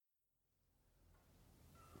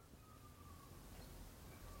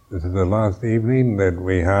This is the last evening that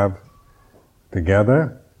we have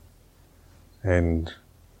together, and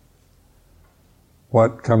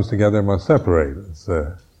what comes together must separate. It's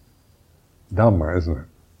Dhamma, isn't it?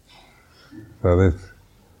 So this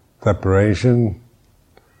separation,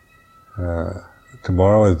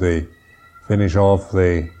 tomorrow as they finish off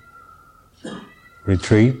the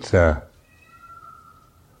retreat,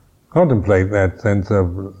 contemplate that sense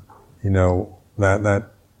of,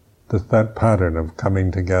 that pattern of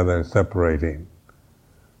coming together, separating,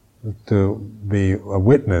 to be a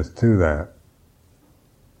witness to that.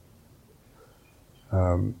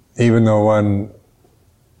 Even though I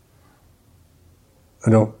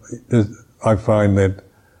find that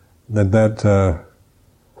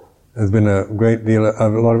has been a great deal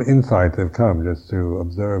of, a lot of insights have come just through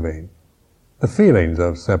observing the feelings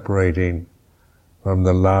of separating from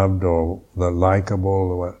the loved or the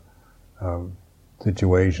likable,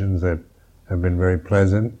 situations that have been very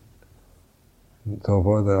pleasant and so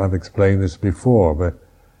forth. I've explained this before, but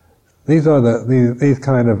these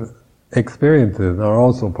kind of experiences are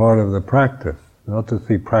also part of the practice. Not to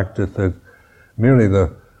see practice as merely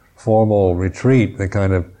the formal retreat, the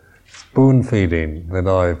kind of spoon feeding that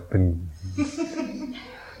I've been.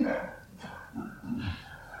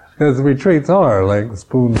 Because retreats are like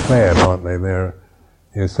spoon fed, aren't they?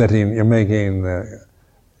 You're making.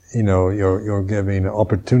 You're giving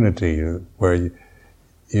opportunity where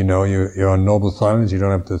you're on noble silence. You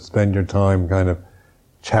don't have to spend your time kind of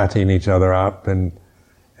chatting each other up, and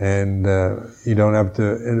you don't have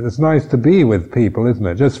to. It's nice to be with people, isn't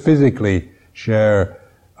it? Just physically share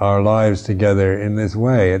our lives together in this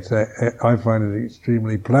way. I find it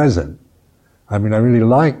extremely pleasant. I mean, I really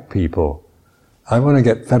like people. I want to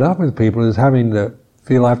get fed up with people is having to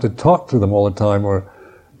feel I have to talk to them all the time, or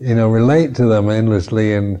relate to them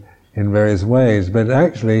endlessly in various ways, but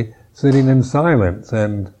actually sitting in silence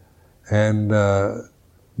and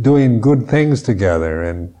doing good things together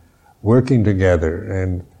and working together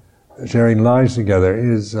and sharing lives together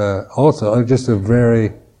is also just a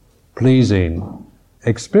very pleasing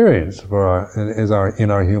experience in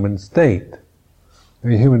our human state. I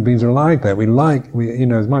mean, human beings are like that.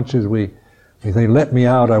 As much as we say, "Let me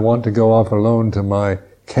out, I want to go off alone to my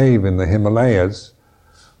cave in the Himalayas,"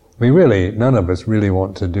 none of us really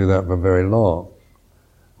want to do that for very long.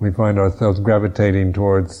 We find ourselves gravitating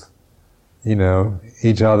towards,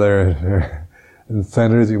 each other in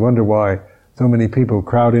centers. You wonder why so many people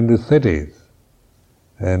crowd into cities,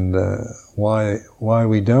 and why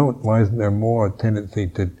isn't there more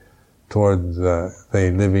tendency towards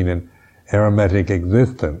living an eremitic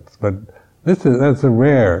existence? But that's a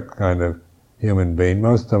rare kind of human being.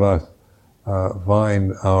 Most of us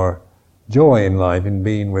find our joy in life in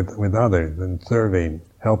being with others and serving,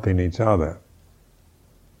 helping each other.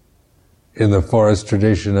 In the forest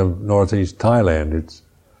tradition of northeast Thailand,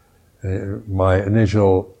 my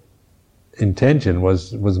initial intention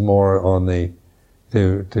was more on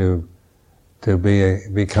to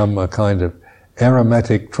become a kind of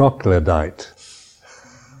eremitic troglodyte,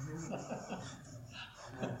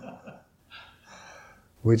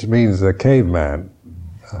 which means a caveman,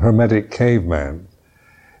 a hermetic caveman.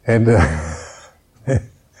 And this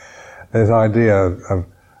idea of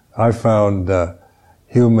I found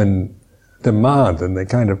human demand and the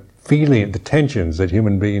kind of feeling, the tensions that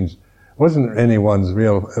human beings, wasn't anyone's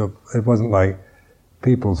real, it wasn't like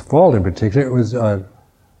people's fault in particular, it was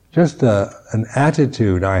just an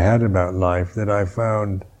attitude I had about life that I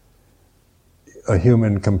found a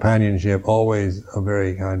human companionship always a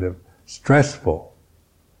very kind of stressful.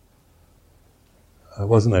 It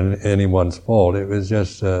wasn't anyone's fault. It was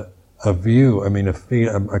just a view. I mean, a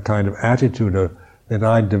kind of attitude that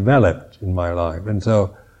I developed in my life. And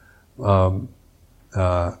so,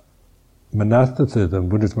 monasticism,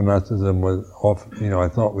 Buddhist monasticism, was I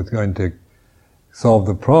thought was going to solve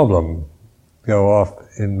the problem, go off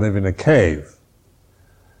and live in a cave.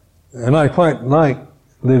 And I quite like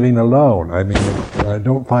living alone. I mean, I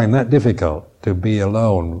don't find that difficult to be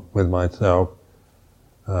alone with myself.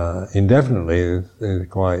 Indefinitely is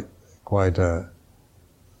quite a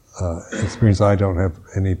experience I don't have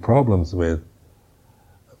any problems with.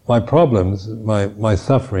 My problems, my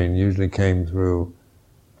suffering usually came through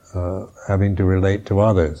having to relate to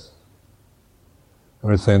others,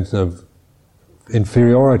 or a sense of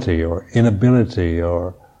inferiority or inability,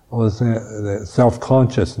 or the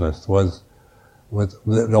self-consciousness would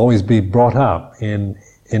always be brought up in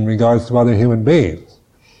regards to other human beings.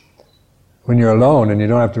 When you're alone and you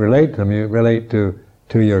don't have to relate to them, you relate to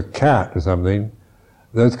your cat or something,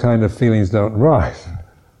 those kind of feelings don't rise.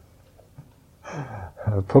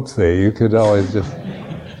 Poopsie, you could always just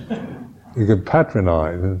you could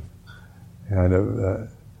patronize and kind of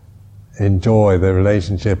enjoy the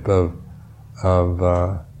relationship of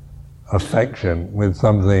affection with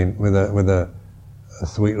something, with a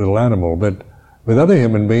sweet little animal. But with other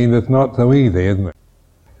human beings, it's not so easy, isn't it?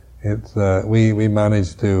 It's we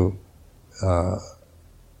manage to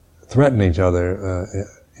threaten each other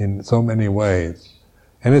in so many ways,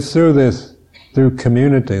 and it's through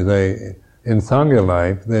community, in Sangha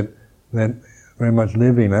life, that very much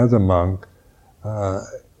living as a monk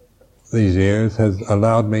these years has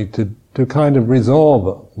allowed me to kind of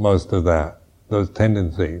resolve most of those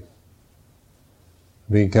tendencies,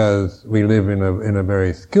 because we live in a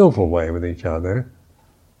very skillful way with each other,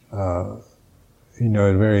 in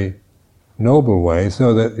a very noble way,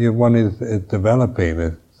 so that one is developing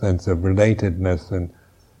a sense of relatedness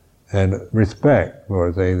and respect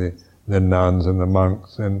for, say, the nuns and the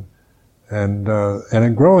monks, and a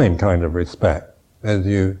growing kind of respect as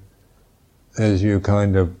you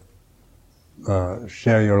kind of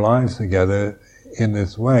share your lives together in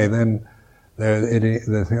this way. Then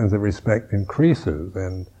the sense of respect increases,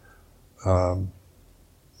 and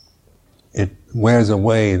it wears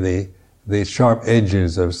away the sharp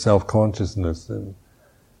edges of self-consciousness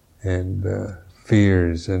and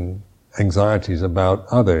fears and anxieties about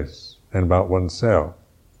others and about oneself.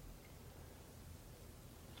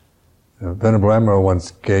 Venerable Amaro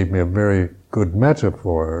once gave me a very good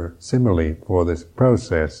metaphor, or simile, for this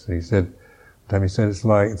process. He said it's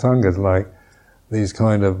like, Sangha's like these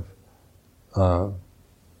kind of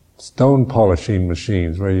stone polishing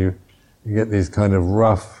machines, where you get these kind of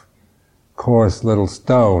rough, coarse little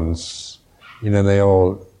stones. They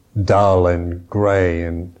all dull and grey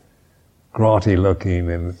and grotty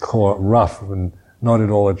looking and rough and not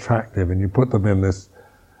at all attractive. And you put them in this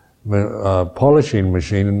polishing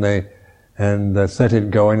machine, and set it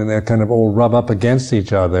going, and they kind of all rub up against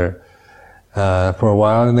each other for a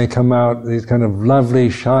while, and they come out these kind of lovely,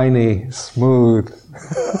 shiny, smooth,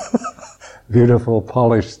 beautiful,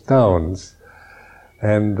 polished stones.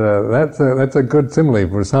 And that's a good simile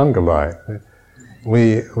for Sangha life.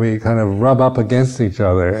 We kind of rub up against each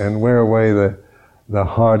other and wear away the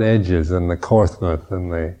hard edges and the coarseness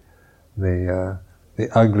and the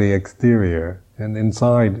ugly exterior, and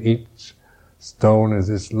inside each stone is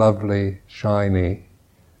this lovely, shiny,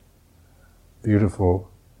 beautiful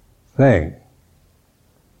thing.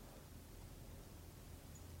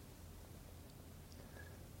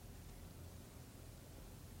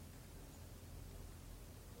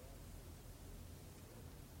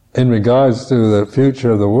 In regards to the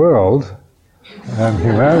future of the world and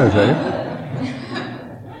humanity,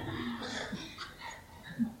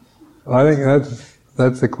 I think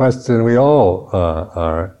that's the question we all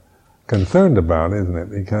are concerned about, isn't it?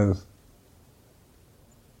 Because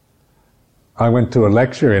I went to a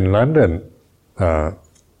lecture in London a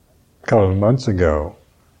couple of months ago,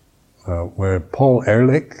 where Paul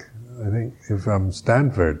Ehrlich, I think from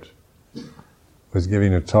Stanford, was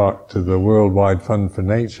giving a talk to the Worldwide Fund for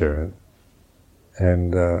Nature,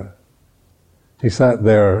 and he sat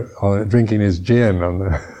there drinking his gin on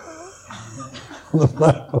the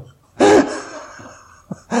platform.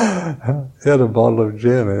 He had a bottle of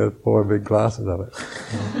gin, and he had 4 big glasses of it.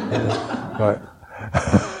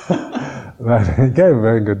 But he gave a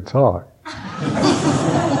very good talk.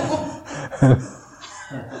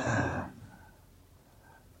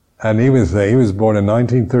 And he was born in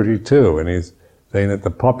 1932, and he's saying that the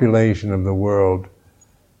population of the world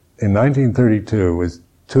in 1932 was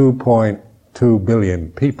 2.2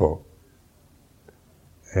 billion people.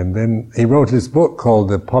 And then he wrote this book called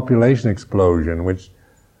The Population Explosion, which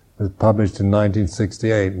was published in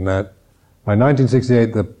 1968, and that by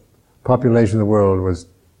 1968 the population of the world was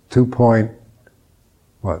 4.4?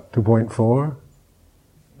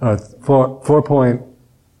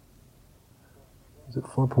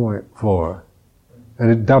 4.4. And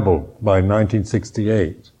it doubled by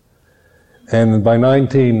 1968. And by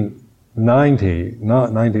 1990,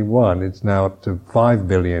 not 91, it's now up to 5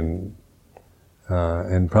 billion,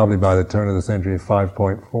 and probably by the turn of the century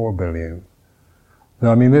 5.4 billion.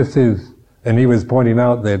 So I mean, and he was pointing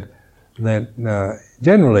out that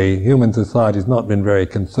generally human society has not been very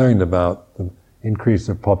concerned about the increase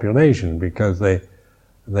of population, because they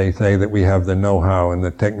say that we have the know-how and the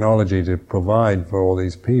technology to provide for all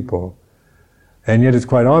these people. And yet it's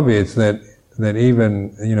quite obvious that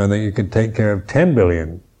even, that you could take care of 10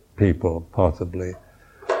 billion people, possibly.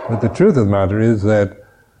 But the truth of the matter is that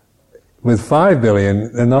with 5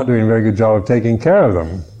 billion, they're not doing a very good job of taking care of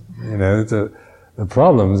them. The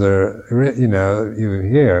problems are, you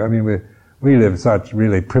hear. I mean, we live such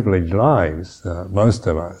really privileged lives, most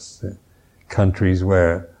of us. Countries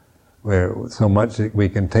where where so much that we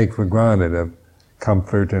can take for granted of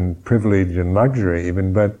comfort and privilege and luxury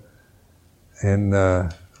even, but in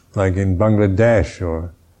like in Bangladesh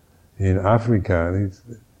or in Africa, these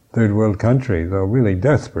third world countries are really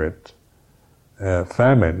desperate.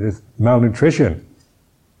 Famine, just malnutrition.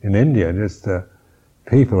 In India, just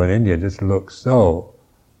people in India just look so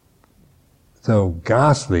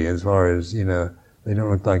ghastly as far as, they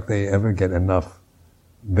don't look like they ever get enough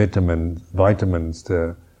vitamins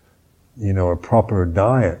to, a proper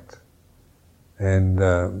diet. And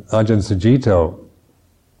Ajahn Sucitto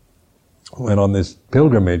went on this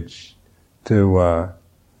pilgrimage to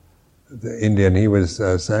India, and he was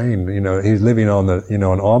saying, he's living on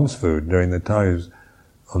on alms food during the time he was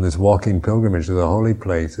on this walking pilgrimage to the holy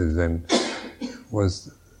places, and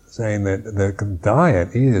was saying that the diet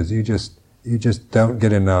is you just don't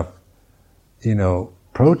get enough,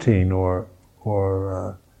 protein or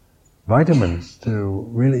vitamins to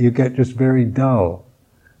really, you get just very dull.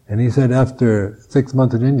 And he said after 6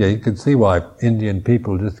 months in India, you could see why Indian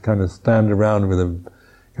people just kind of stand around with a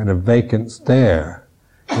kind of vacant stare.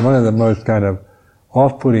 And one of the most kind of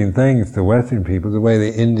off-putting things to Western people is the way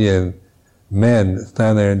the Indian men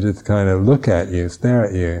stand there and just kind of look at you, stare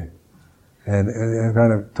at you, and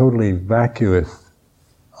kind of totally vacuous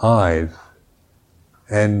eyes.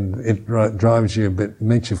 And it drives you a bit,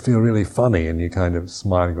 makes you feel really funny, and you kind of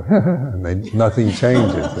smile and go, and nothing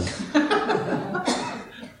changes. And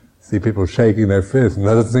see people shaking their fists, and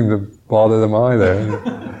that doesn't seem to bother them either.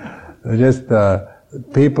 They're just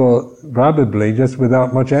people probably just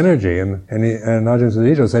without much energy, and Ajahn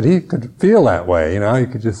Sucitto said he could feel that way. He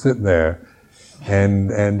could just sit there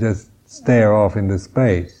and just stare off into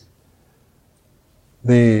space.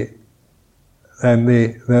 So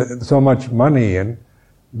much money and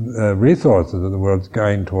resources of the world's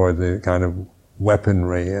going toward the kind of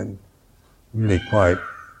weaponry and really quite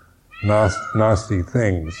nasty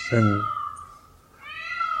things, and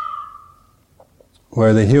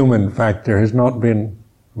where the human factor has not been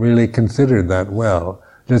really considered that well.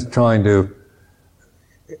 Just trying to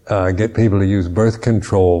get people to use birth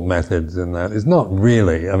control methods, and that is not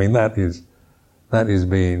really, that is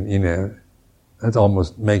being, that's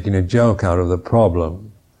almost making a joke out of the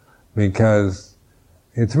problem, because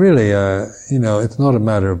it's really, it's not a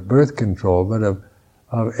matter of birth control, but of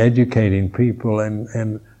educating people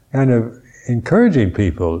and kind of encouraging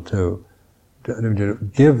people to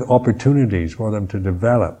give opportunities for them to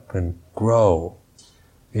develop and grow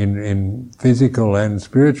in physical and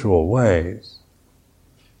spiritual ways.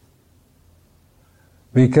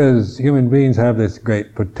 Because human beings have this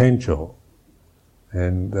great potential,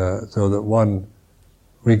 and so that one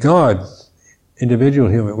regards individual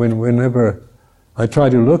whenever I try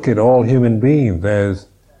to look at all human beings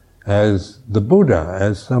as the Buddha,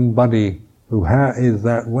 as somebody who is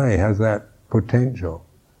that way, has that potential,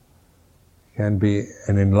 can be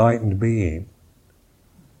an enlightened being,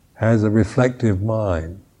 has a reflective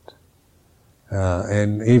mind,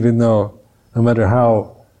 and even though, no matter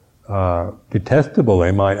how detestable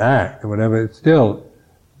they might act or whatever, it's still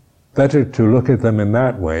better to look at them in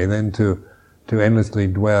that way than to endlessly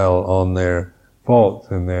dwell on their faults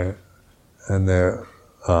and their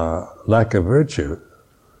lack of virtue,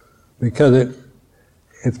 because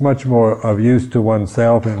it's much more of use to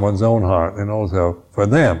oneself and one's own heart, and also for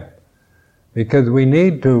them. Because we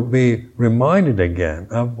need to be reminded again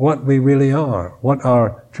of what we really are, what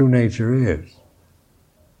our true nature is.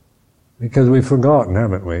 Because we've forgotten,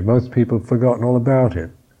 haven't we? Most people have forgotten all about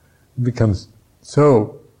it. It becomes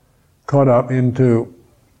so caught up into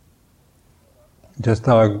just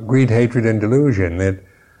our greed, hatred, and delusion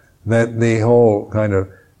that the whole kind of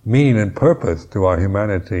meaning and purpose to our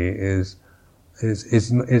humanity is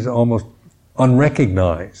almost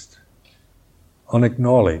unrecognized,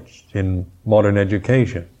 unacknowledged in modern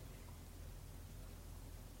education.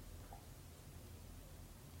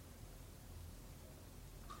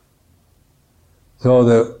 So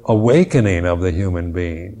the awakening of the human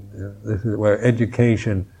being, this is where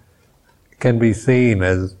education can be seen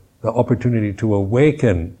as the opportunity to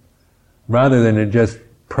awaken, rather than to just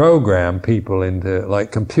program people into,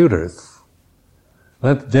 like computers.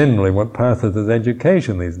 That's generally what passes as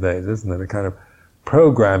education these days, isn't it? A kind of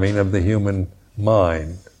programming of the human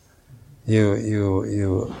mind.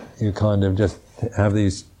 You kind of just have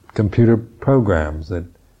these computer programs that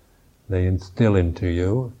they instill into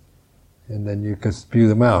you, and then you can spew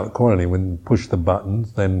them out accordingly. When you push the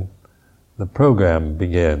buttons, then the program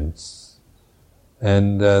begins.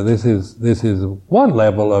 And this is one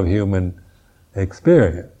level of human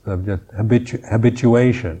experience, of just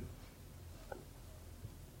habituation.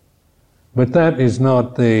 But that is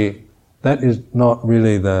not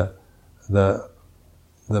really the the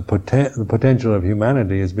potential of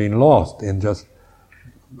humanity is being lost in just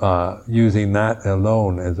using that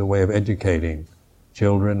alone as a way of educating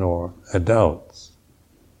children or adults.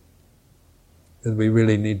 That we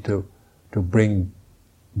really need to bring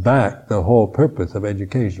back the whole purpose of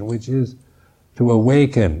education, which is to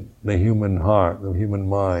awaken the human heart, the human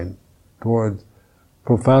mind, towards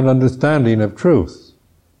profound understanding of truth.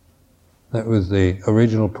 That was the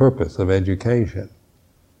original purpose of education.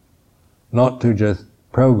 Not to just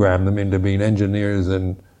program them into being engineers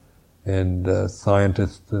and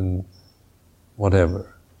scientists and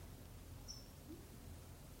whatever.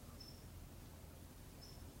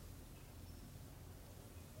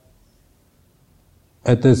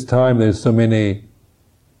 At this time, there's so many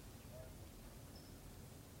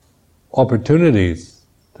opportunities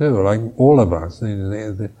too, like all of us,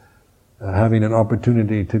 having an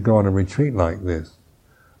opportunity to go on a retreat like this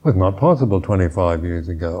was not possible 25 years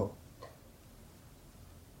ago.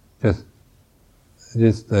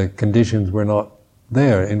 Just the conditions were not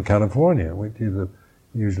there in California, which is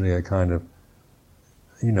usually a kind of,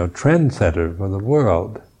 trendsetter for the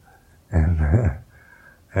world.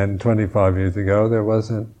 And 25 years ago, there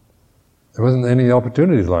wasn't any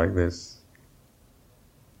opportunities like this.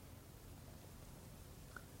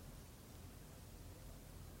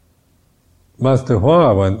 Master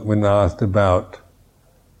Hua, when asked about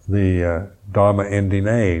the Dharma ending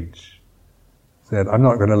age, said, "I'm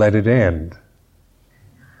not going to let it end."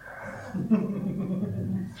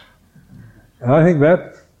 And I think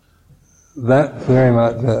that's very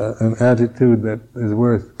much an attitude that is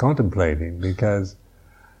worth contemplating, because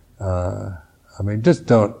just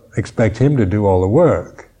don't expect him to do all the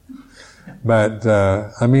work. But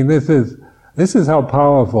this is how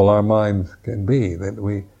powerful our minds can be, that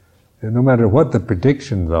no matter what the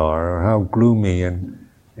predictions are, or how gloomy and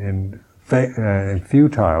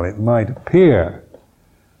futile it might appear,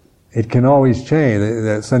 it can always change.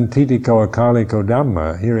 The santitiko akaliko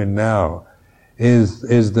dhamma, here and now,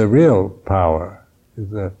 is the real power. Is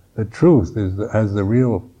the truth has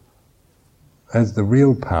the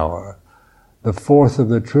real power. The force of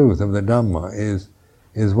the truth of the Dhamma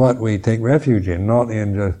is what we take refuge in, not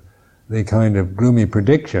in just the kind of gloomy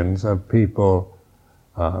predictions of people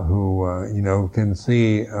who can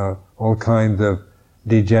see all kinds of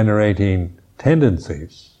degenerating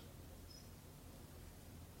tendencies.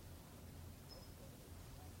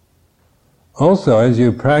 Also, as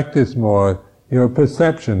you practice more, your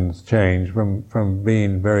perceptions change from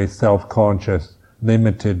being very self-conscious,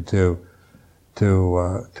 limited to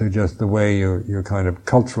just the way you're kind of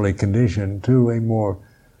culturally conditioned, to a more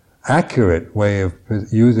accurate way of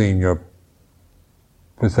using your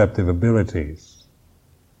perceptive abilities,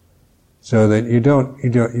 so that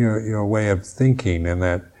your way of thinking and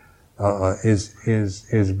that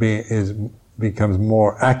becomes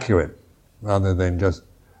more accurate, rather than just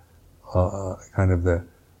kind of the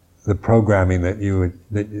programming that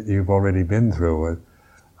you've already been through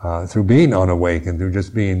being unawakened, through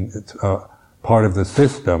just being part of the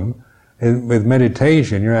system. And with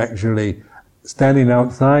meditation, you're actually standing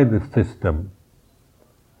outside the system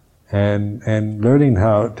and learning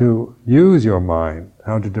how to use your mind,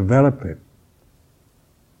 how to develop it.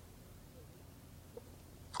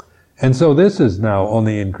 And so this is now on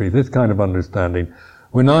the increase, this kind of understanding.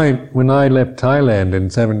 When I left Thailand in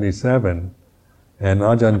 1977, and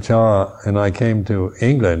Ajahn Chah and I came to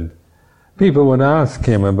England, people would ask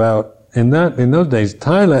him about, in those days,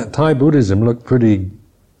 Thai Buddhism looked pretty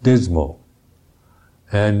dismal.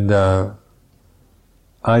 And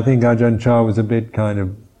I think Ajahn Chah was a bit kind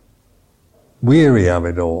of weary of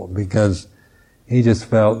it all, because he just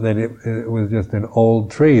felt that it was just an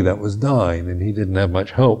old tree that was dying, and he didn't have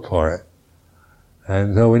much hope for it.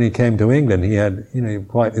 And so when he came to England, he had,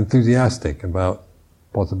 quite enthusiastic about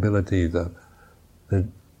possibilities of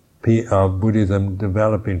Buddhism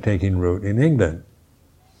developing, taking root in England.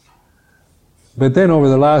 But then over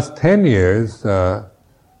the last 10 years,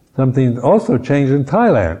 something also changed in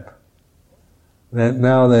Thailand. That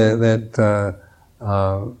now the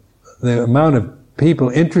amount of people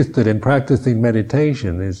interested in practicing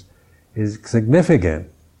meditation is significant.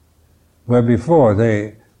 Where before,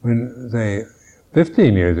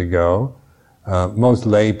 15 years ago, most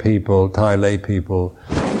Thai lay people,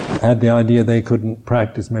 had the idea they couldn't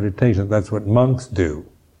practice meditation. That's what monks do.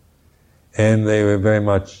 And they were very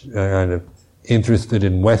much kind of interested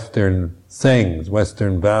in Western things,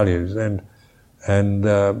 Western values, and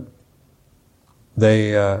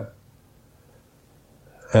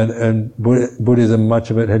Buddhism,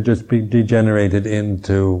 much of it had just been degenerated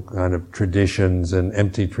into kind of traditions and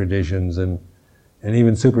empty traditions and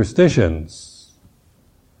even superstitions.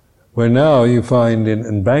 Where now you find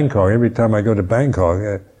in Bangkok, every time I go to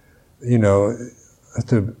Bangkok,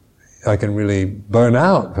 I can really burn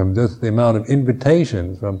out from just the amount of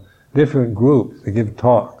invitations from different groups to give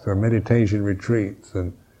talks or meditation retreats,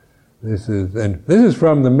 and this is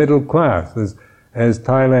from the middle class. As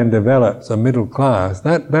Thailand develops a middle class,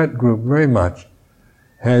 that group very much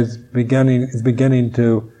is beginning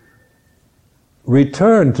to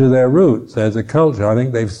return to their roots as a culture. I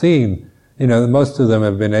think they've seen, most of them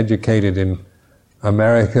have been educated in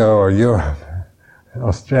America or Europe,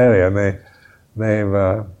 Australia, and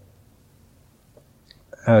they've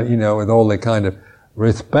with all the kind of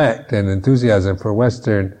respect and enthusiasm for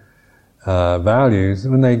Western values,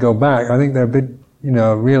 when they go back, I think they're a bit,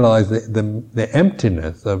 realize the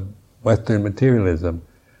emptiness of Western materialism,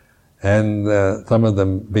 and some of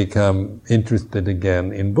them become interested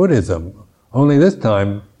again in Buddhism, only this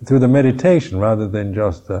time through the meditation rather than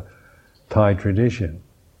just the Thai tradition.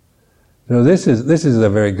 So this is a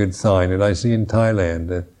very good sign that I see in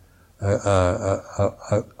Thailand,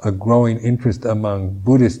 a growing interest among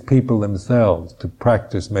Buddhist people themselves to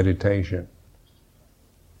practice meditation.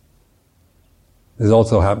 This is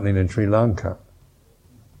also happening in Sri Lanka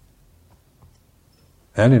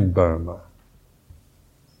and in Burma.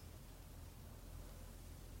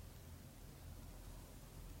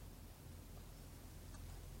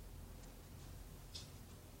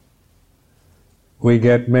 We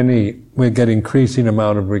get increasing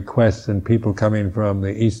amount of requests and people coming from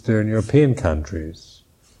the Eastern European countries.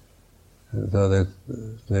 So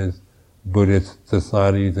there's Buddhist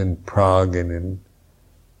societies in Prague and in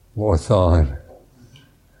Warsaw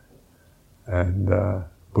and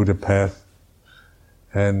Budapest,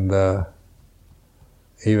 and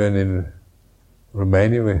even in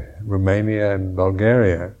Romania and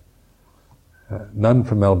Bulgaria. None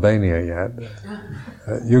from Albania yet.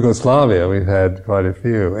 Yugoslavia, we've had quite a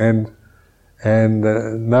few, and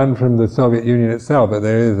none from the Soviet Union itself. But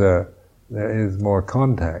there is more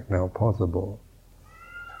contact now possible,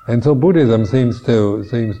 and so Buddhism seems to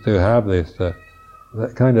have this that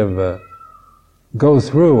kind of go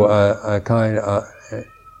through a kind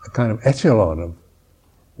of echelon of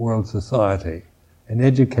world society, an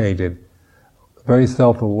educated, very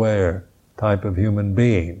self-aware type of human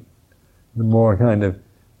being. The more kind of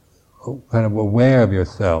aware of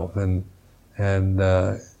yourself, and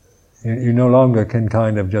you no longer can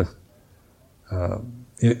kind of just. A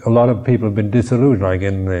lot of people have been disillusioned, like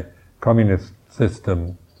in the communist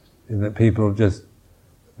system, in that people just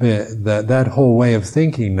that whole way of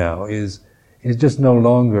thinking now is just no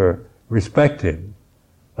longer respected.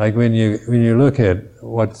 Like when you look at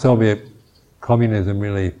what Soviet communism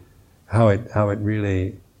really, how it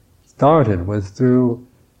really started was through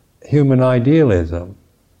human idealism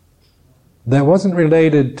that wasn't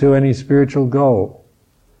related to any spiritual goal.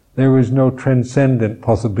 There was no transcendent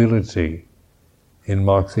possibility in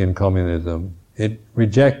Marxian communism. It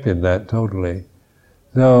rejected that totally.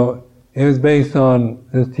 So it was based on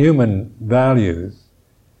just human values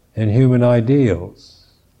and human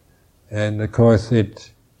ideals. And of course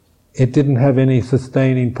it didn't have any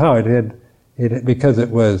sustaining power. Because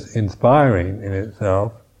it was inspiring in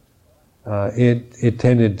itself, it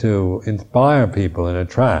tended to inspire people and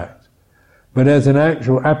attract. But as an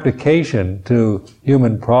actual application to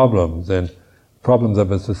human problems and problems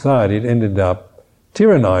of a society, it ended up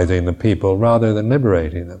tyrannizing the people rather than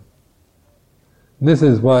liberating them. This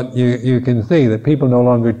is what you can see, that people no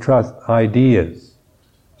longer trust ideas.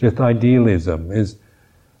 Just idealism is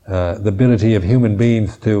the ability of human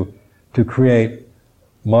beings to create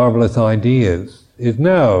marvelous ideas is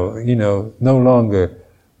now, no longer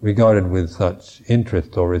regarded with such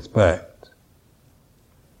interest or respect.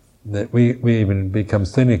 That we even become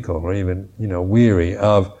cynical or even, weary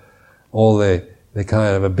of all the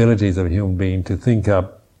kind of abilities of a human being to think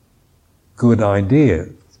up good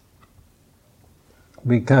ideas.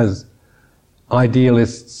 Because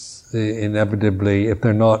idealists inevitably, if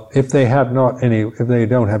they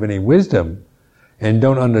don't have any wisdom and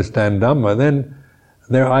don't understand Dhamma, then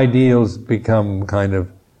their ideals become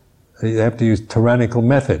they have to use tyrannical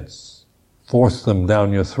methods, force them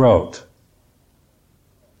down your throat.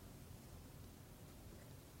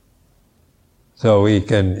 So we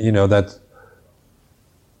can, that's,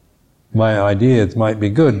 my ideas might be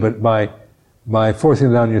good, but by forcing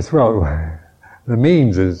them down your throat, the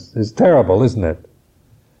means is terrible, isn't it?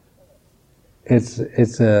 It's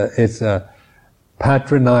a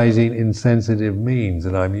patronizing, insensitive means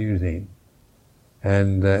that I'm using.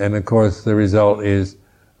 And of course the result is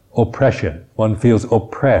oppression. One feels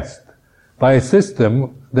oppressed by a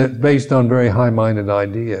system that's based on very high-minded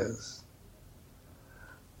ideas.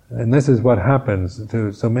 And this is what happens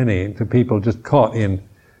to so many, to people just caught in,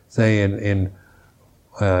 say, in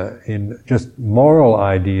just moral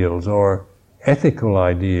ideals or ethical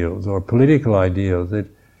ideals or political ideals. That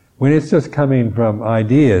when it's just coming from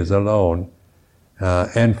ideas alone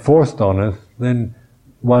and forced on us, then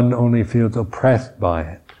one only feels oppressed by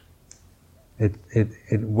it.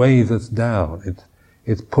 It weighs us down.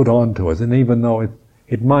 It's put onto us, and even though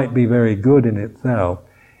it might be very good in itself,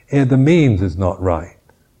 the means is not right.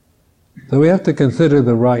 So we have to consider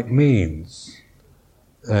the right means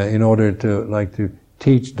in order to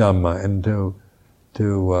teach Dhamma and to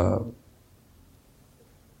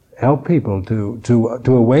help people to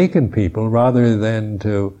awaken people, rather than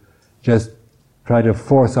to just try to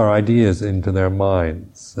force our ideas into their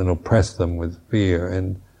minds and oppress them with fear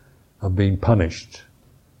and of being punished.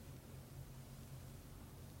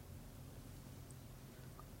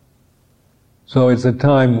 So it's a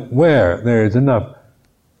time where there is enough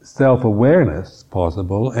self-awareness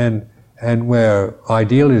possible, and where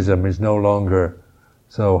idealism is no longer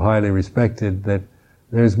so highly respected, that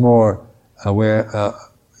there's more aware,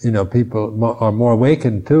 people are more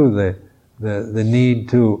awakened to the need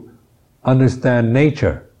to understand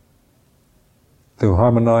nature, to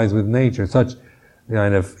harmonize with nature. Such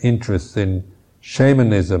kind of interests in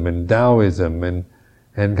shamanism and Taoism and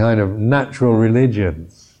kind of natural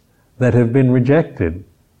religions that have been rejected,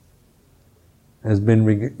 has been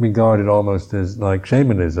regarded almost as like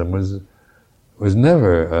shamanism was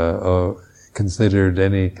never considered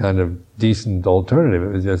any kind of decent alternative.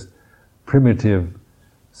 It was just primitive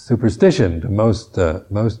superstition to most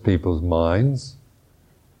people's minds,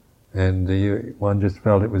 and one just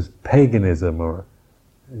felt it was paganism, or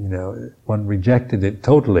one rejected it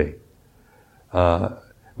totally.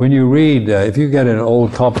 When you read, if you get an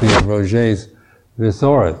old copy of Roget's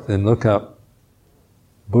Visorath and look up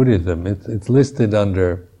Buddhism, it's listed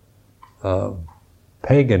under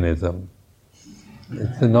paganism.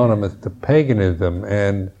 It's synonymous to paganism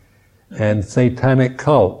and satanic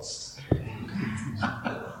cults.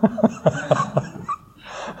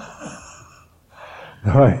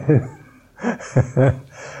 And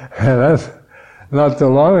that's not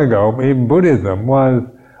so long ago. Even Buddhism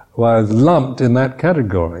was lumped in that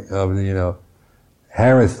category of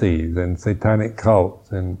heresies and satanic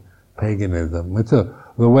cults and paganism. It's the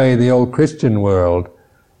way the old Christian world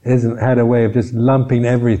had a way of just lumping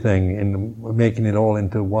everything and making it all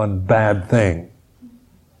into one bad thing,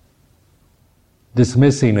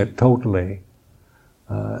 dismissing it totally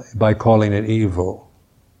by calling it evil.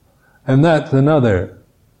 And that's another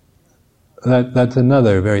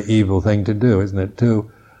very evil thing to do, isn't it?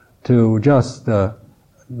 To just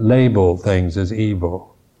label things as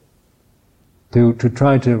evil, to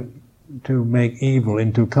try to make evil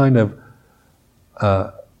into kind of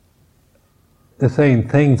saying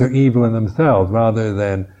things are evil in themselves, rather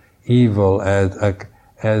than evil as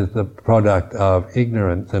the product of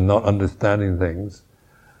ignorance and not understanding things.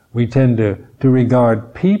 We tend to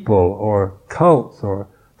regard people or cults or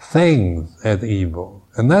things as evil,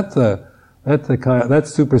 and that's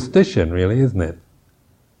superstition, really, isn't it?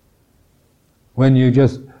 When you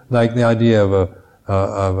just like the idea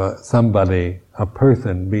of somebody, a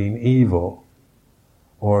person being evil,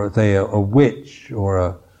 or say a witch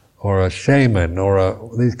or a shaman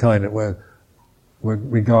these kind of were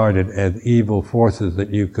regarded as evil forces that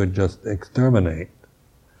you could just exterminate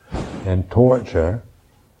and torture,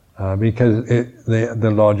 because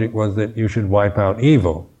the logic was that you should wipe out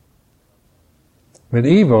evil. But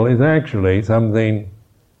evil is actually something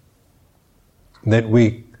that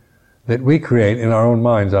we create in our own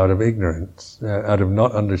minds out of ignorance, out of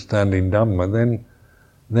not understanding Dhamma.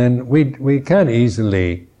 Then we can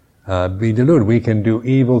easily be deluded. We can do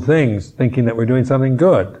evil things thinking that we're doing something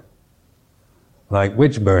good, like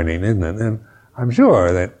witch burning, isn't it? And I'm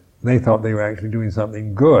sure that they thought they were actually doing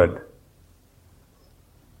something good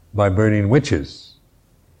by burning witches.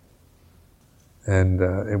 And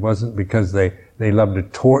it wasn't because they loved to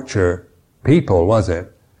torture people, was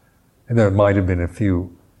it? And there might have been a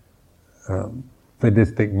few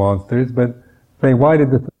sadistic monsters, but why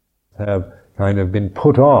did the things have kind of been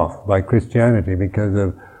put off by Christianity? Because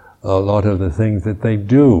of a lot of the things that they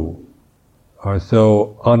do are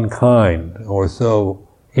so unkind, or so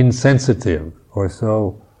insensitive, or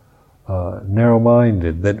so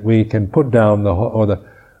narrow-minded, that we can put down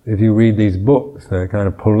if you read these books, kind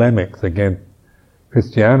of polemics against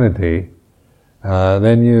Christianity,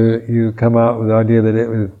 then you come out with the idea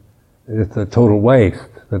that it's a total waste,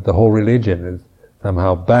 that the whole religion is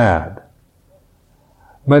somehow bad.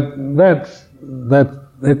 But it's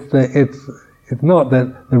not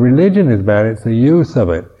that the religion is bad; it's the use of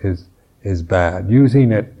it is bad.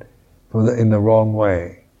 Using it in the wrong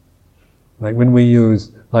way. Like when we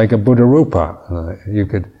use like a Buddha Rupa, you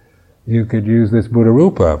could use this Buddha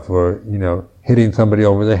Rupa for hitting somebody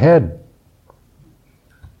over the head.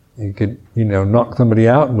 You could knock somebody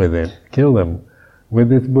out with it, kill them with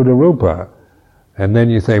this Buddha Rupa, and then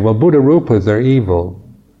you say, well, Buddha Rupas are evil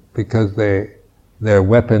because they're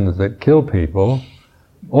weapons that kill people,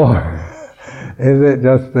 or is it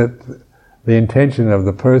just that the intention of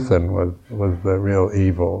the person was the real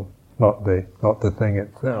evil, not the thing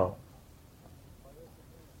itself?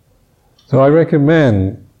 So I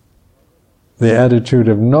recommend the attitude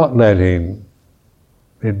of not letting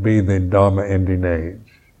it be the Dharma ending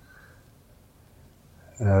age,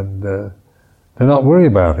 and to not worry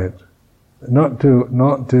about it, not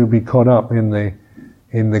to be caught up in the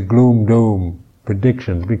gloom doom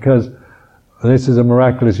predictions, because this is a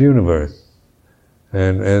miraculous universe,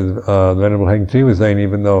 and as the Venerable Heng Chi was saying,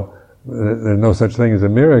 even though there's no such thing as a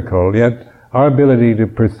miracle, yet our ability to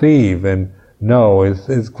perceive and know is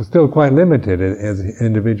still quite limited as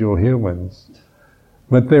individual humans.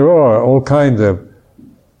 But there are all kinds of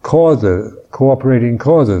causes, cooperating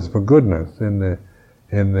causes for goodness in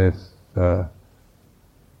this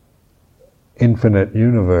infinite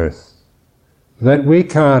universe that we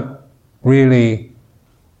can't really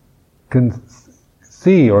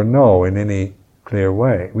see or know in any clear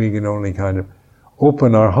way. We can only kind of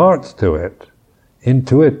open our hearts to it,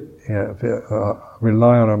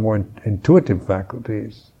 rely on our more intuitive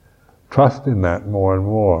faculties, trust in that more and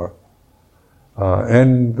more,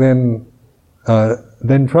 and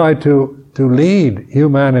then try to lead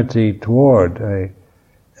humanity toward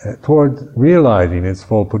realizing its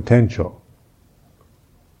full potential.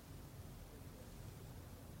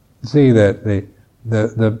 See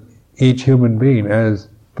that each human being as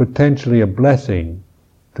potentially a blessing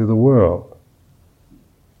to the world.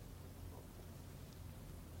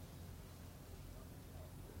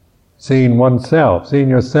 Seeing oneself, seeing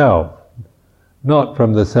yourself, not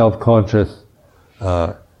from the self-conscious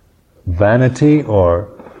vanity or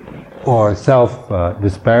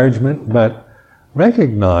self-disparagement, but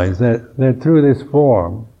recognize that through this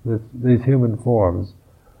form, these human forms,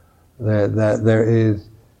 that there is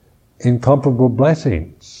incomparable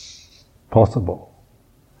blessings possible.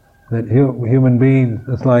 That human beings,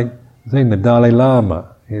 it's like saying the Dalai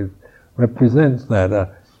Lama, represents that, a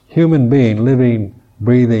human being, living,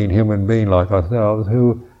 breathing human being like ourselves,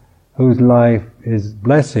 whose life is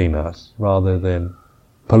blessing us rather than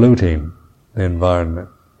polluting the environment.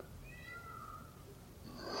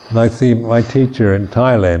 And I see my teacher in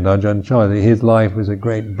Thailand, Ajahn Chah, his life was a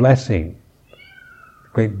great blessing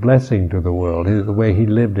to the world. The way he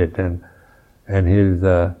lived it, and his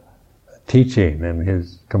teaching and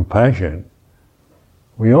his compassion.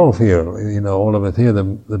 We all feel, all of us here, the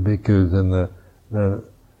bhikkhus and the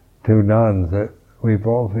two nuns, that we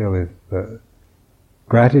all feel this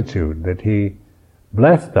gratitude that he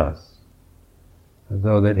blessed us, as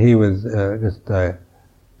though that he was just a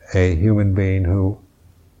human being who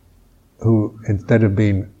instead of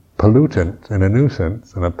being pollutant and a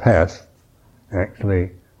nuisance and a pest,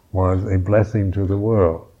 actually was a blessing to the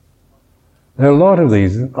world. There are a lot of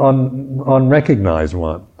these unrecognized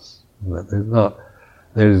ones.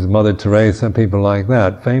 There's Mother Teresa and people like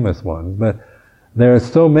that, famous ones, but there are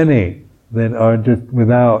so many that are just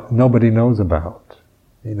nobody knows about.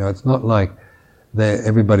 It's not like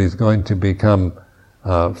everybody's going to become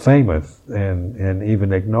famous and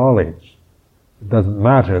even acknowledged. It doesn't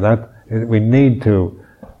matter. We need to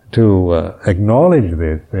acknowledge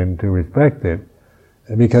this and to respect it,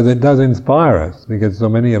 because it does inspire us, because so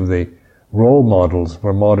many of the role models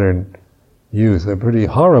for modern youth are pretty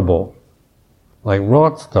horrible, like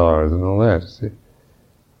rock stars and all that.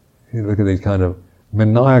 You look at these kind of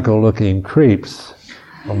maniacal looking creeps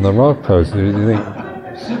on the rock posters, you think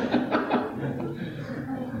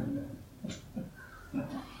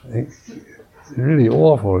it's really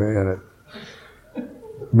awful, isn't it?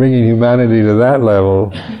 Bringing humanity to that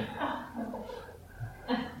level.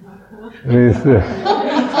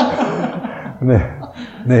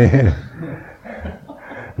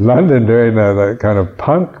 London during that kind of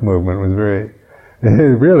punk movement was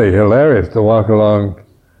really hilarious to walk along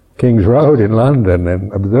King's Road in London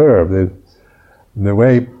and observe the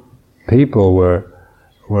way people were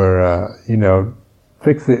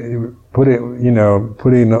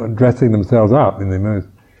dressing themselves up in the most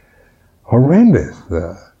horrendous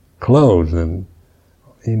clothes, and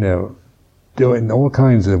doing all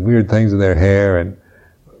kinds of weird things with their hair and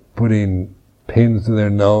putting pins to their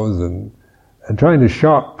nose and trying to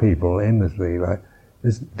shock people endlessly, like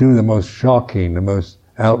just do the most shocking, the most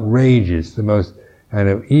outrageous, the most kind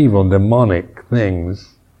of evil, demonic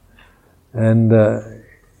things. And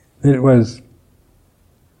it was,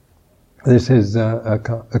 this is a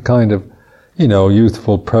kind of,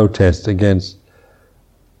 youthful protest against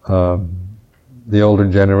the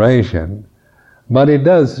older generation. But it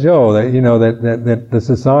does show that, that the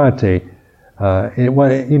society,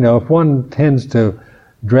 if one tends to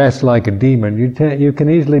dress like a demon, you can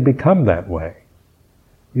easily become that way.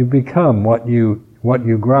 You become what you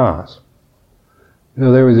grasp.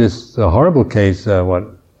 There was this horrible case,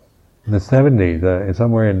 in the 70s,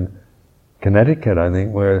 somewhere in Connecticut, I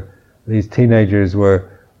think, where these teenagers were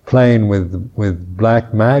playing with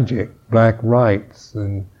black magic, black rites,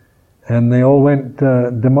 and they all went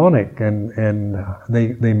demonic, and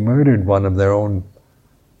they murdered one of their own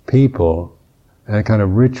people, a kind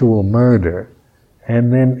of ritual murder,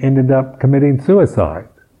 and then ended up committing suicide.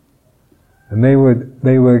 And they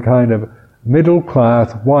were kind of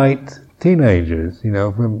middle-class white teenagers,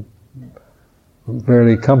 from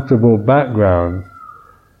fairly comfortable backgrounds,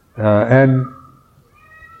 and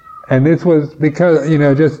this was because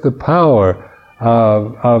just the power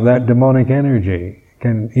of that demonic energy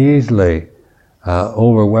can easily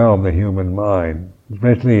overwhelm the human mind,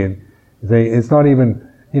 especially it's not even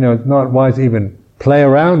it's not wise to even play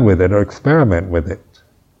around with it or experiment with it.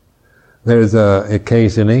 There's a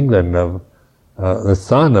case in England of the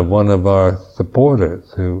son of one of our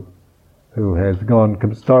supporters who has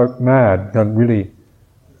gone stark mad, gone really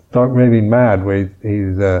stark raving mad, where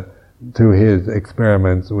he's through his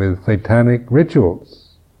experiments with satanic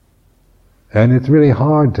rituals, and it's really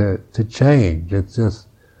hard to change. It's just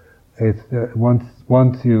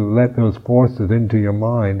once you let those forces into your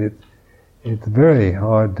mind, it's very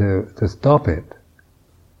hard to stop it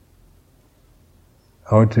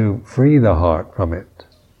or to free the heart from it.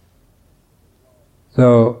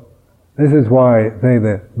 So this is why, say,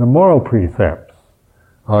 the moral precepts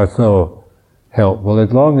are so helpful.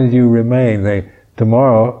 As long as you remain,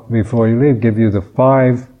 tomorrow, before you leave, give you the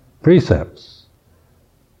 5 precepts.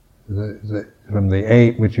 From the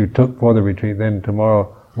 8 which you took for the retreat, then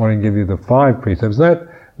tomorrow morning give you the 5 precepts.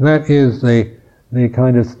 That is the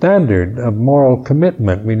kind of standard of moral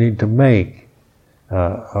commitment we need to make,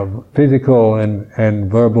 of physical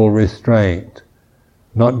and verbal restraint,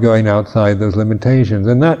 not going outside those limitations.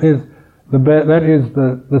 And that is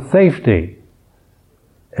the safety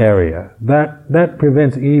area. That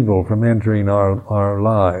prevents evil from entering our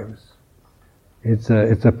lives. It's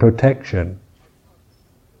a protection.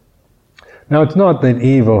 Now, it's not that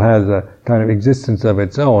evil has a kind of existence of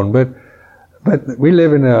its own, but we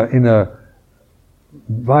live in a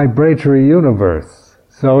vibratory universe.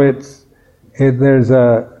 So there's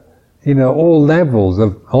all levels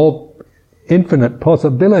of all infinite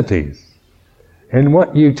possibilities. And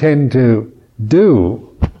what you tend to do,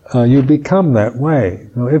 you become that way.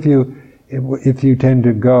 So if you tend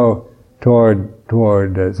to go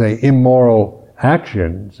toward say immoral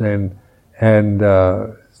actions and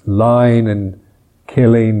lying and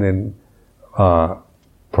killing and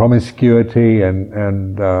promiscuity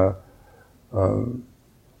and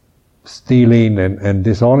stealing and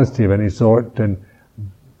dishonesty of any sort, and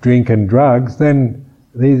drink and drugs, then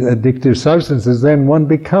these addictive substances, then one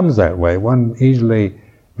becomes that way. One easily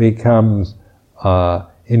becomes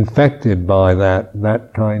infected by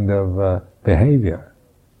that kind of behavior.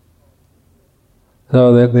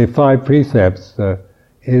 So that the 5 precepts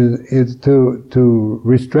is to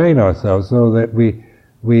restrain ourselves, so that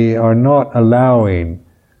we are not allowing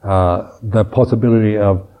the possibility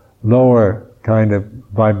of lower kind of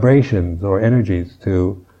vibrations or energies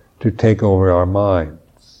to take over our minds.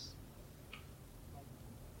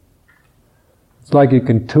 It's like you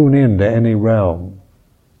can tune into any realm,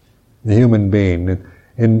 the human being.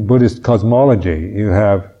 In Buddhist cosmology, you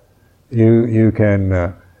have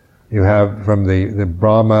from the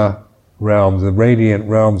Brahma realms, the radiant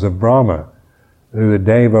realms of Brahma, the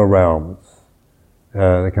Deva realms,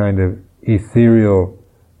 the kind of ethereal,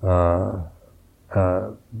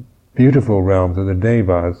 beautiful realms of the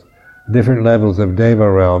Devas, different levels of Deva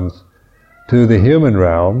realms, to the human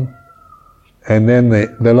realm, and then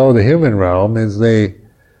below the human realm is the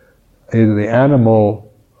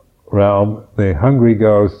animal realm, the hungry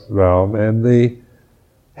ghost realm, and the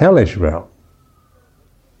hellish realm.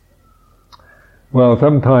 Well,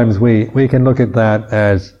 sometimes we can look at that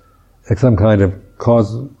as some kind of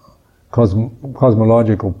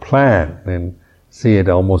cosmological plan and see it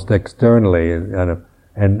almost externally,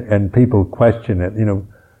 and people question it.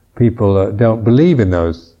 People don't believe in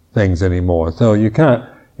those things anymore. So you can't,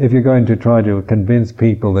 if you're going to try to convince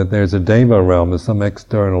people that there's a Deva realm, there's some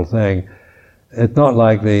external thing, it's not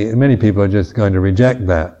likely, many people are just going to reject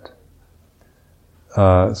that.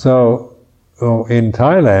 So in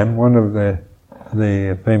Thailand, one of the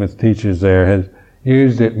famous teachers there has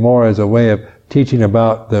used it more as a way of teaching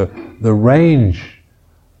about the range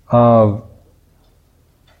of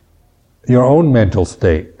your own mental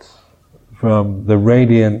states, from the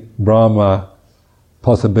radiant Brahma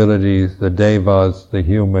possibilities, the devas, the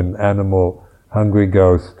human, animal, hungry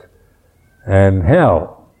ghost, and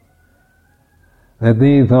hell. That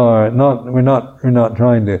these are not, we're not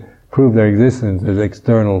trying to prove their existence as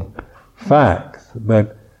external facts,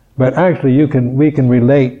 but actually we can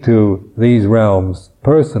relate to these realms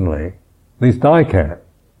personally. At least I can.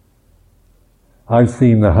 I've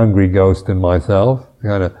seen the hungry ghost in myself,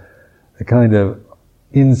 a kind of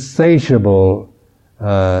insatiable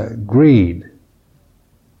greed.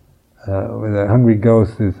 Where the hungry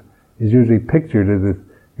ghost is usually pictured as this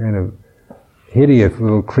kind of hideous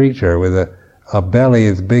little creature with a belly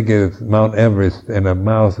as big as Mount Everest and a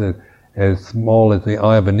mouth as small as the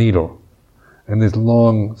eye of a needle, and this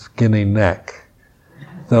long, skinny neck.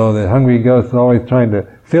 So the hungry ghost is always trying to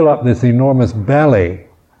fill up this enormous belly,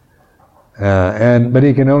 but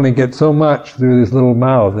he can only get so much through this little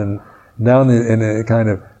mouth, and down in a kind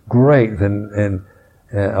of great and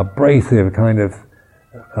abrasive kind of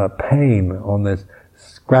pain on this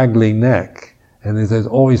scraggly neck, and he's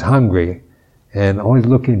always hungry and always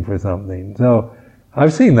looking for something. So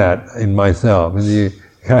I've seen that in myself, and you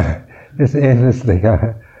just endlessly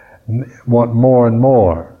want more and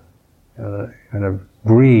more, kind of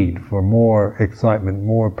greed for more excitement,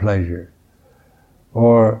 more pleasure.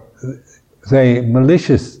 Or say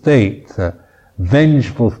malicious states,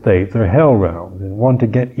 vengeful states, or hell realms, and want to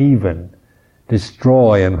get even,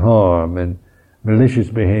 destroy and harm, and malicious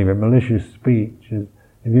behavior, malicious speech. If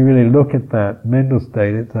you really look at that mental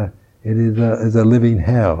state, it is a living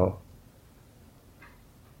hell.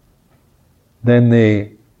 Then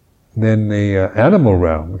the animal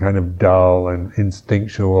realm, kind of dull and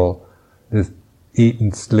instinctual, just eat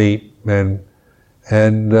and sleep and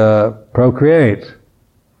procreate.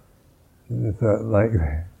 It's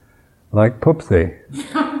like Pupsy.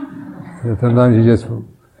 Sometimes you just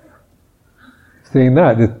seeing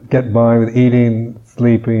that, just get by with eating,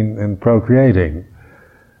 sleeping, and procreating.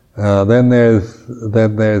 Then there's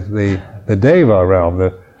the Deva realm.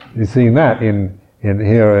 You're seeing that in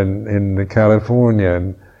the California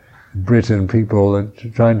and Britain, people are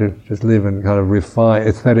trying to just live in kind of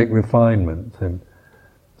aesthetic refinements and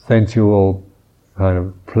sensual kind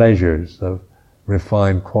of pleasures of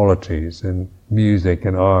refined qualities in music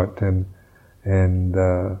and art and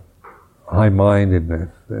high-mindedness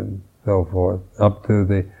and so forth, up to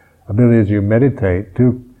the ability as you meditate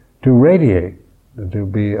to radiate, to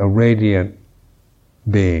be a radiant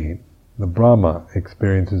being, the Brahma,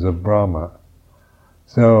 experiences of Brahma.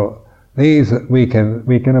 So these we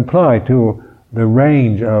can apply to the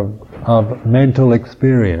range of mental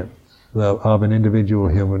experience of an individual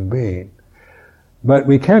human being. But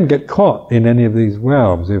we can get caught in any of these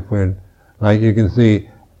realms if we're, like you can see,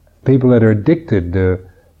 people that are addicted to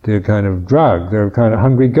kind of drugs, they're kind of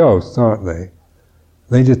hungry ghosts, aren't they?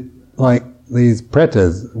 They just, like these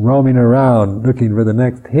pretas, roaming around looking for the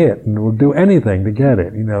next hit, and will do anything to get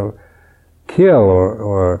it, kill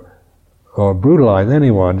or brutalize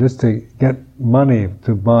anyone just to get money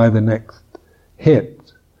to buy the next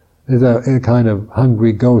hit. There's a kind of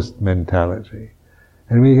hungry ghost mentality.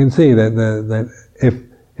 And we can see that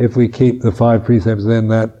if we keep the 5 precepts, then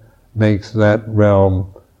that makes that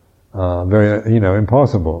realm very,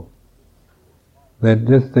 impossible. That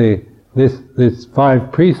just this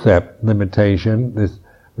 5 precept limitation, this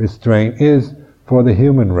restraint, is for the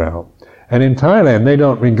human realm. And in Thailand, they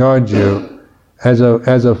don't regard you as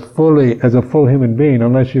a full human being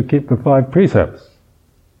unless you keep the 5 precepts.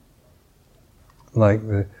 Like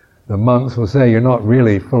the monks will say, you're not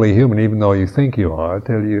really fully human, even though you think you are,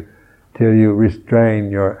 till you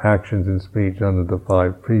restrain your actions and speech under the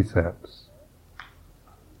 5 precepts.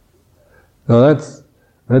 So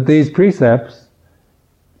that these precepts,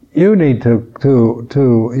 you need to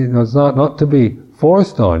it's not to be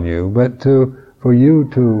forced on you, but for you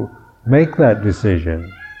to make that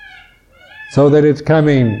decision, so that it's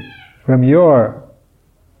coming from your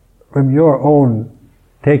own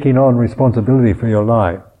taking on responsibility for your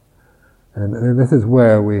life. And this is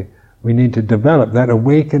where we need to develop that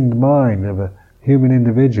awakened mind of a human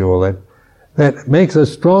individual that makes a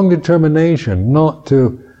strong determination not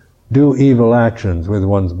to do evil actions with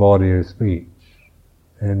one's body or speech,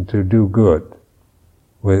 and to do good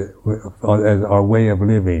as our way of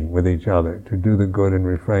living with each other, to do the good and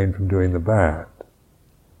refrain from doing the bad.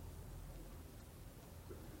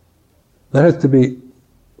 That has to be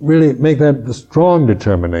really make that a strong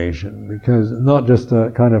determination, because not just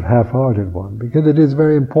a kind of half-hearted one, because it is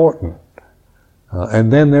very important.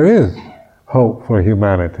 And then there is hope for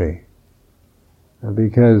humanity,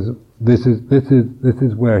 because this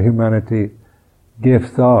is where humanity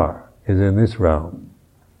gifts are, is in this realm,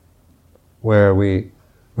 where we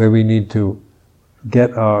need to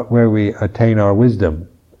where we attain our wisdom,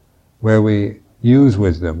 where we use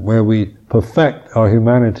wisdom, where we perfect our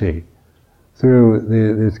humanity through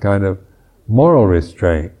this kind of moral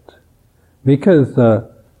restraint. Because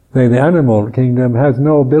say the animal kingdom has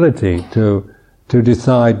no ability to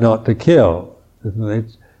decide not to kill.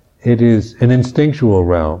 It is an instinctual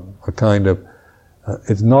realm, a kind of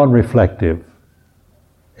it's non-reflective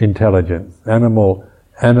intelligence.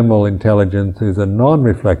 Animal intelligence is a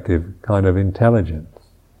non-reflective kind of intelligence.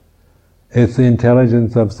 It's the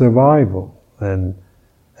intelligence of survival and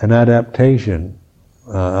an adaptation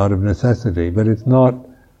out of necessity, but it's not.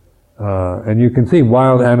 And you can see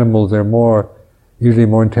wild animals are usually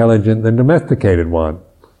more intelligent than domesticated ones,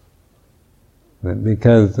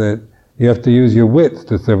 because you have to use your wits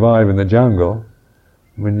to survive in the jungle.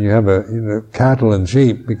 When you have cattle and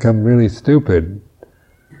sheep become really stupid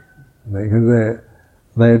because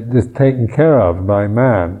they're just taken care of by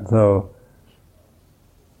man, so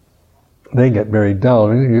they get very dull.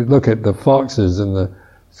 I mean, you look at the foxes and the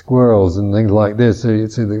squirrels and things like this, so you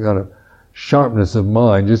see the kind of sharpness of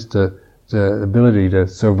mind, just the ability to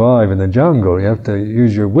survive in the jungle. You have to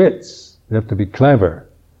use your wits. You have to be clever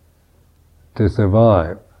to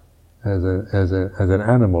survive as an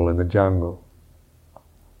animal in the jungle.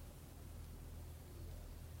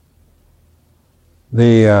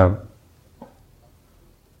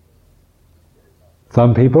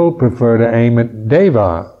 Some people prefer to aim at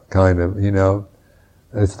deva kind of,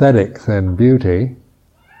 aesthetics and beauty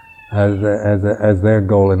as their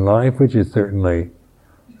goal in life, which is certainly,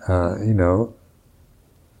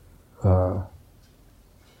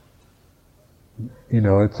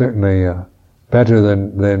 it's certainly better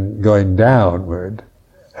than going downward.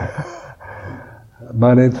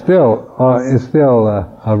 But it's still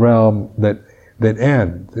a realm that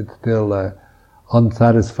ends. It's still an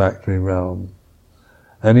unsatisfactory realm.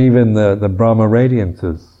 And even the Brahma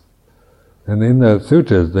radiances. And in the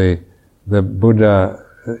sutras, the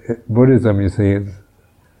Buddhism, you see,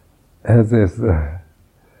 has this,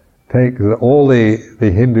 takes all the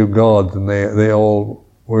Hindu gods and they all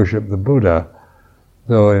worship the Buddha.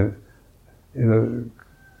 So,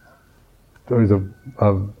 stories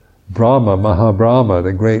of Brahma, Mahabrahma,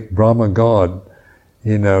 the great Brahma god,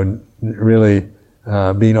 really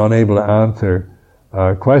being unable to answer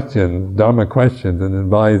questions, Dharma questions, and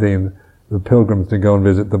advising the pilgrims to go and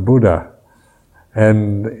visit the Buddha.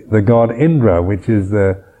 And the god Indra, which is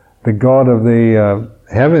the god of the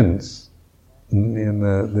heavens, in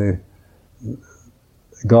the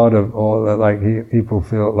god of all, people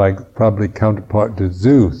feel like probably counterpart to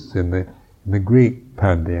Zeus in the Greek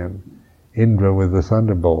pantheon. Indra with the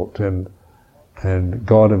thunderbolt, and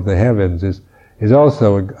god of the heavens is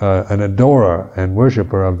also an adorer and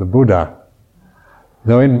worshipper of the Buddha.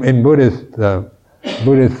 Though in Buddhist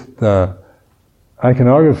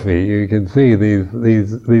iconography, you can see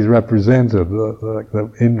these representatives, like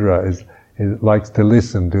the Indra likes to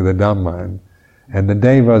listen to the Dhamma, and the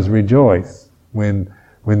Devas rejoice when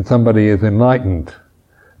somebody is enlightened.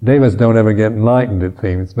 Devas don't ever get enlightened, it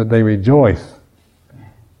seems, but they rejoice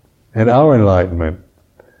at our enlightenment.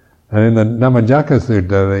 And in the Dhammacakka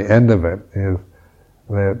Sutta, the end of it is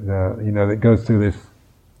that it goes through this.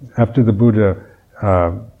 After the Buddha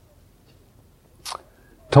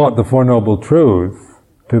taught the Four Noble Truths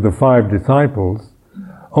to the 5 disciples,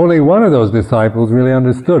 only one of those disciples really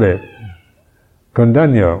understood it.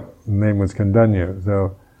 Kondanyo, the name was Kondanyo.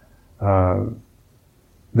 So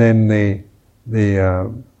then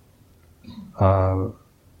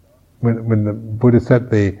when the Buddha set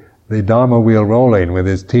the Dharma wheel rolling with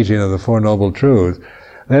his teaching of the Four Noble Truths,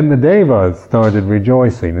 then the Devas started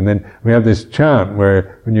rejoicing. And then we have this chant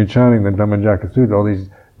where when you're chanting the Dhammacakka Sutta, all these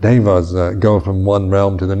Devas go from one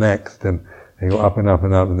realm to the next, and they go up and up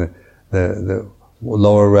and up, and the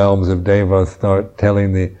lower realms of Devas start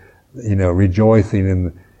telling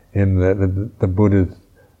rejoicing in the Buddha's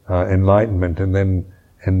enlightenment, and then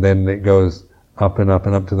it goes up and up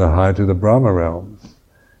and up to the Brahma realms,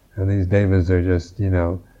 and these Devas are just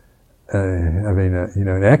having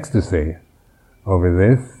an ecstasy over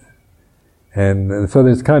this, and so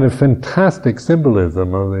there's kind of fantastic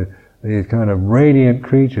symbolism of these kind of radiant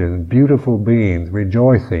creatures, beautiful beings,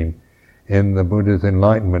 rejoicing in the Buddha's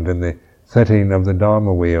enlightenment and the setting of the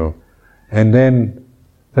Dharma wheel, and then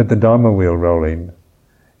set the Dharma wheel rolling.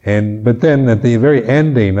 But then at the very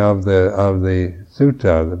ending of the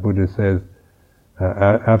sutta, the Buddha says,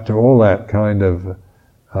 after all that kind of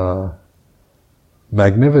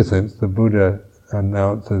magnificence, the Buddha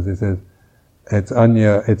announces, he says, it's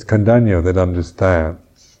Kondañño that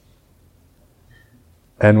understands.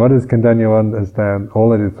 And what does Kondañño understand? All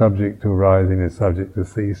that is subject to arising is subject to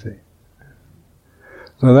ceasing.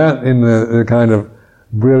 So that, in the kind of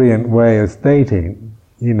brilliant way of stating,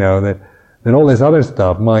 that all this other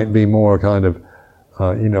stuff might be more kind of,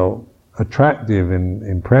 attractive and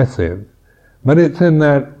impressive, but it's in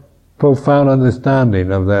that profound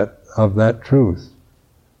understanding of that truth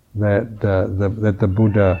that the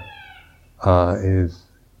Buddha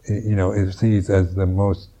sees as the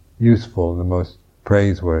most useful, the most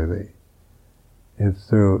praiseworthy. It's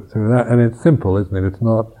through that, and it's simple, isn't it?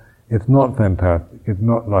 It's not fantastic. It's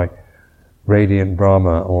not like radiant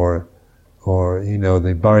Brahma or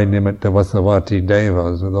the Parinimitta Vasavati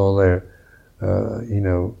Devas with all their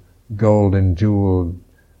gold and jeweled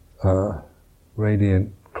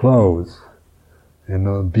radiant clothes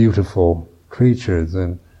and beautiful creatures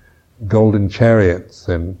and golden chariots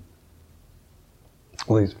and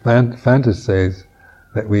all these fantasies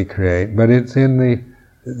that we create, but it's in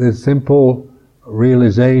the simple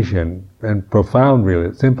realization and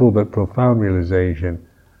simple but profound realization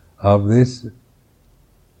of this: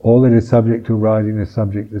 all that is subject to arising is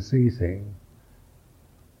subject to ceasing.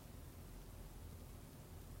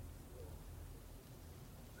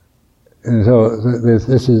 And so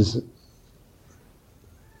this is.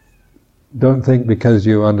 Don't think because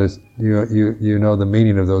you know the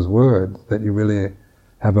meaning of those words that you really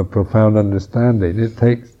have a profound understanding. It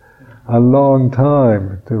takes a long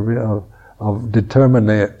time to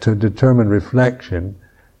determine reflection,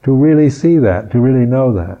 to really see that, to really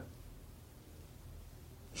know that,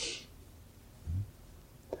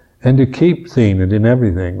 and to keep seeing it in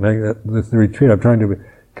everything. Like this retreat, I'm trying to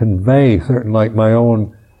convey certain like my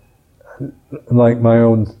own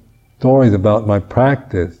stories about my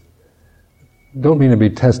practice. Don't mean to be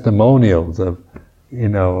testimonials of,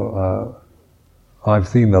 I've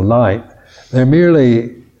seen the light. They're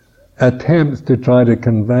merely attempts to try to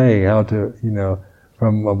convey how to,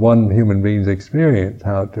 from one human being's experience,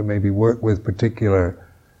 how to maybe work with particular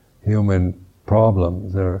human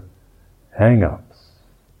problems or hang-ups.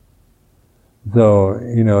 So,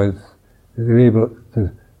 it's to be able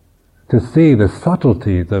to see the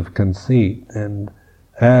subtleties of conceit, and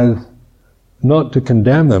as not to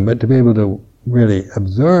condemn them, but to be able to really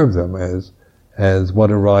observe them as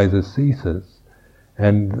what arises ceases,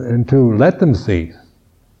 and to let them cease,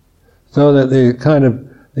 so that the kind of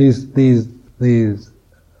these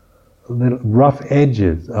little rough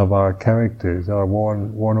edges of our characters are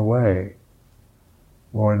worn away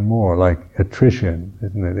more and more, like attrition,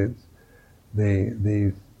 isn't it? It's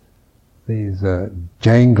these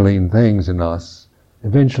jangling things in us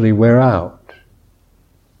eventually wear out,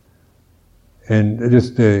 and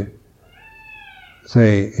just to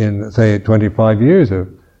say 25 years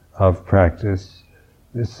of practice,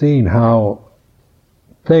 seeing how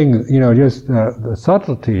things, just the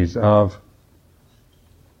subtleties of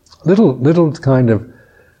little kind of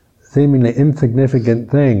seemingly insignificant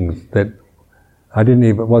things that I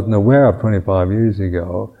wasn't aware of 25 years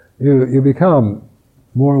ago, you become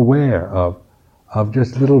more aware of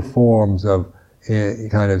just little forms of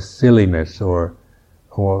kind of silliness or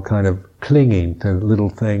kind of clinging to little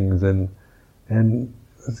things and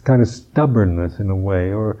it's kind of stubbornness in a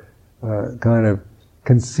way, or kind of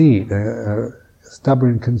conceit,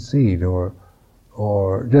 stubborn conceit, or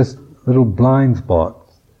just little blind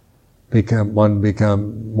spots become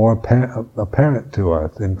more apparent to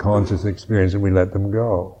us in conscious experience, and we let them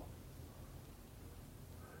go.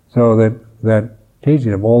 So that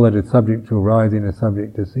teaching of all that is subject to arising is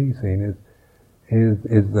subject to ceasing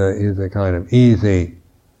is a kind of easy,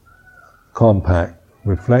 compact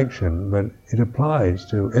reflection, but it applies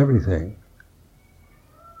to everything.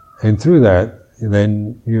 And through that,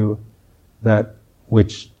 then you're not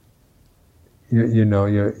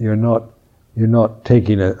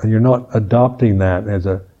adopting that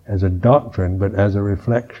as a doctrine, but as a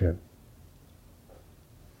reflection.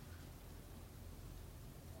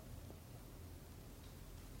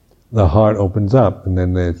 The heart opens up, and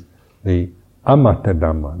then there's the Amata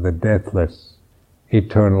Dhamma, the deathless,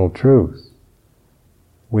 eternal truth,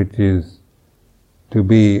 which is to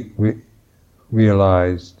be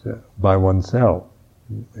realized by oneself,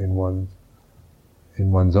 in one's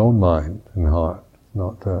own mind and heart,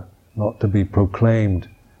 not to be proclaimed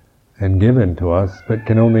and given to us, but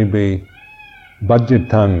can only be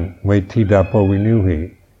bhajjatang vetidapo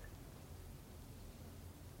vinuhi,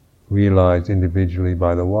 realized individually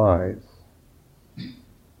by the wise.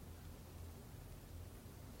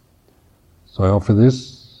 So I offer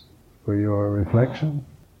this for your reflection.